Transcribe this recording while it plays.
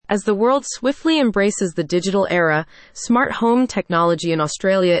As the world swiftly embraces the digital era, smart home technology in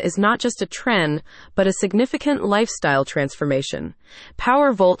Australia is not just a trend, but a significant lifestyle transformation.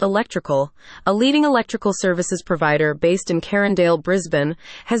 Powervolt Electrical, a leading electrical services provider based in Carindale, Brisbane,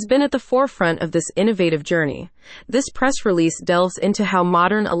 has been at the forefront of this innovative journey. This press release delves into how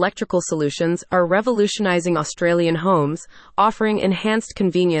modern electrical solutions are revolutionizing Australian homes, offering enhanced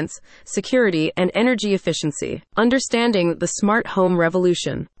convenience, security, and energy efficiency. Understanding the smart home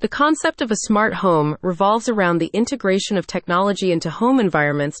revolution. The concept of a smart home revolves around the integration of technology into home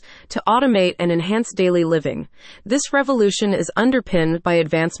environments to automate and enhance daily living. This revolution is underpinned by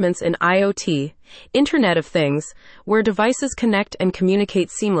advancements in IoT, Internet of Things, where devices connect and communicate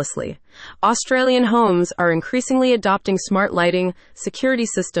seamlessly. Australian homes are increasingly adopting smart lighting, security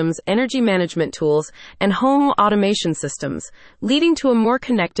systems, energy management tools, and home automation systems, leading to a more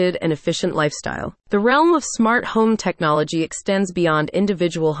connected and efficient lifestyle. The realm of smart home technology extends beyond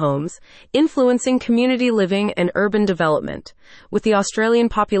individual homes, influencing community living and urban development. With the Australian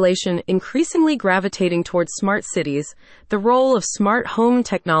population increasingly gravitating towards smart cities, the role of smart home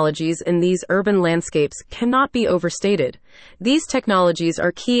technologies in these urban landscapes cannot be overstated. These technologies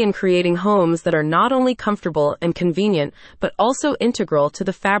are key in creating homes that are not only comfortable and convenient, but also integral to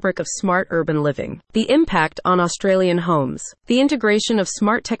the fabric of smart urban living. The impact on Australian homes. The integration of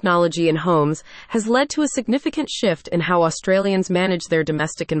smart technology in homes has led to a significant shift in how Australians manage their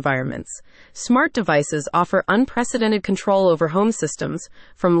domestic environments. Smart devices offer unprecedented control over home systems,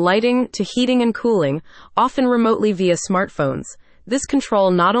 from lighting to heating and cooling, often remotely via smartphones. This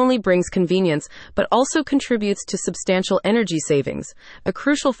control not only brings convenience, but also contributes to substantial energy savings, a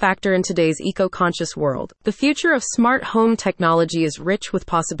crucial factor in today's eco-conscious world. The future of smart home technology is rich with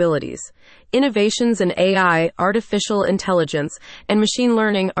possibilities. Innovations in AI, artificial intelligence, and machine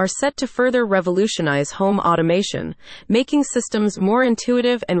learning are set to further revolutionize home automation, making systems more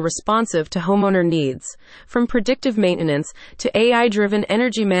intuitive and responsive to homeowner needs. From predictive maintenance to AI-driven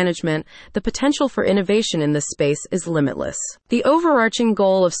energy management, the potential for innovation in this space is limitless. The overarching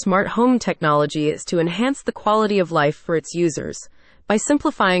goal of smart home technology is to enhance the quality of life for its users. By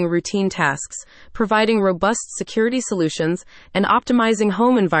simplifying routine tasks, providing robust security solutions, and optimizing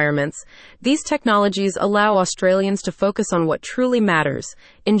home environments, these technologies allow Australians to focus on what truly matters,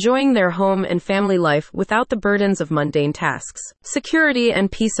 enjoying their home and family life without the burdens of mundane tasks. Security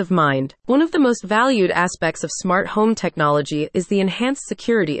and peace of mind. One of the most valued aspects of smart home technology is the enhanced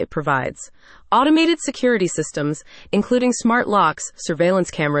security it provides. Automated security systems, including smart locks,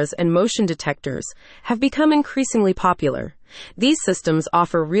 surveillance cameras, and motion detectors, have become increasingly popular. These systems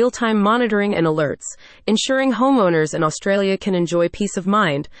offer real-time monitoring and alerts, ensuring homeowners in Australia can enjoy peace of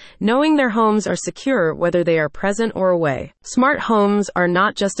mind, knowing their homes are secure whether they are present or away. Smart homes are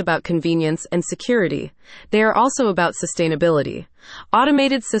not just about convenience and security, they are also about sustainability.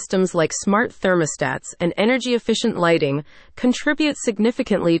 Automated systems like smart thermostats and energy-efficient lighting contribute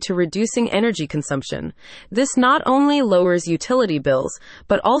significantly to reducing energy consumption. This not only lowers utility bills,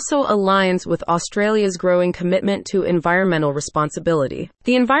 but also aligns with Australia's growing commitment to environmental responsibility.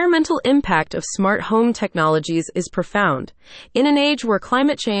 The environmental impact of smart home technologies is profound. In an age where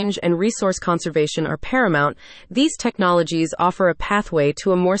climate change and resource conservation are paramount, these technologies offer a pathway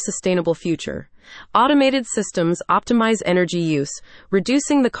to a more sustainable future. Automated systems optimize energy use,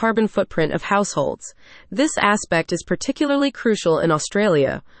 reducing the carbon footprint of households. This aspect is particularly crucial in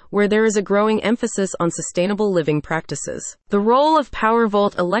Australia, where there is a growing emphasis on sustainable living practices. The role of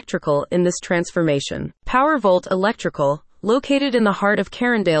Powervolt Electrical in this transformation. Powervolt Electrical, located in the heart of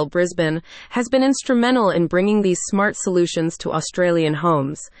Carindale, Brisbane, has been instrumental in bringing these smart solutions to Australian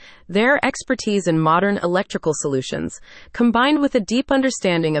homes. Their expertise in modern electrical solutions, combined with a deep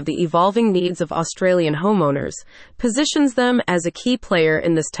understanding of the evolving needs of Australian homeowners, positions them as a key player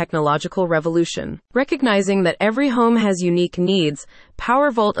in this technological revolution. Recognizing that every home has unique needs,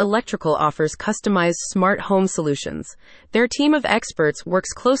 Powervolt Electrical offers customized smart home solutions. Their team of experts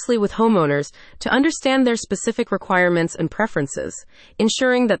works closely with homeowners to understand their specific requirements and preferences,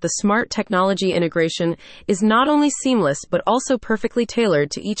 ensuring that the smart technology integration is not only seamless but also perfectly tailored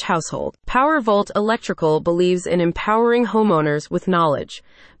to each household. Powervolt Electrical believes in empowering homeowners with knowledge.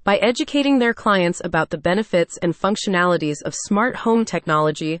 By educating their clients about the benefits and functionalities of smart home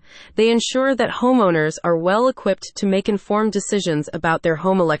technology, they ensure that homeowners are well equipped to make informed decisions about their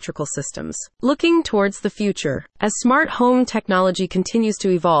home electrical systems. Looking towards the future. As smart home technology continues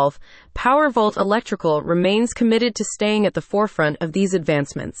to evolve, Powervolt Electrical remains committed to staying at the forefront of these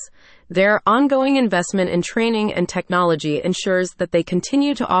advancements. Their ongoing investment in training and technology ensures that they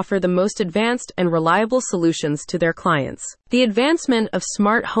continue to offer the most advanced and reliable solutions to their clients. The advancement of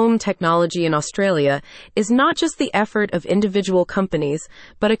smart home technology in Australia is not just the effort of individual companies,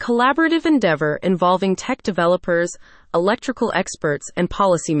 but a collaborative endeavor involving tech developers, electrical experts, and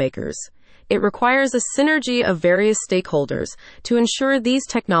policymakers. It requires a synergy of various stakeholders to ensure these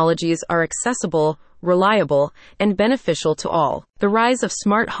technologies are accessible, reliable, and beneficial to all. The rise of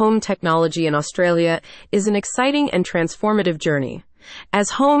smart home technology in Australia is an exciting and transformative journey.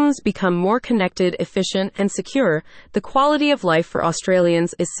 As homes become more connected, efficient, and secure, the quality of life for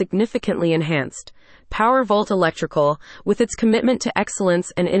Australians is significantly enhanced. Powervolt Electrical, with its commitment to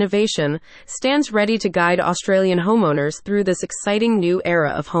excellence and innovation, stands ready to guide Australian homeowners through this exciting new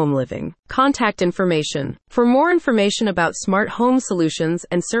era of home living. Contact information. For more information about smart home solutions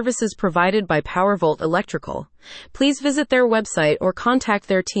and services provided by Powervolt Electrical, please visit their website or contact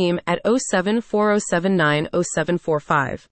their team at 0740790745.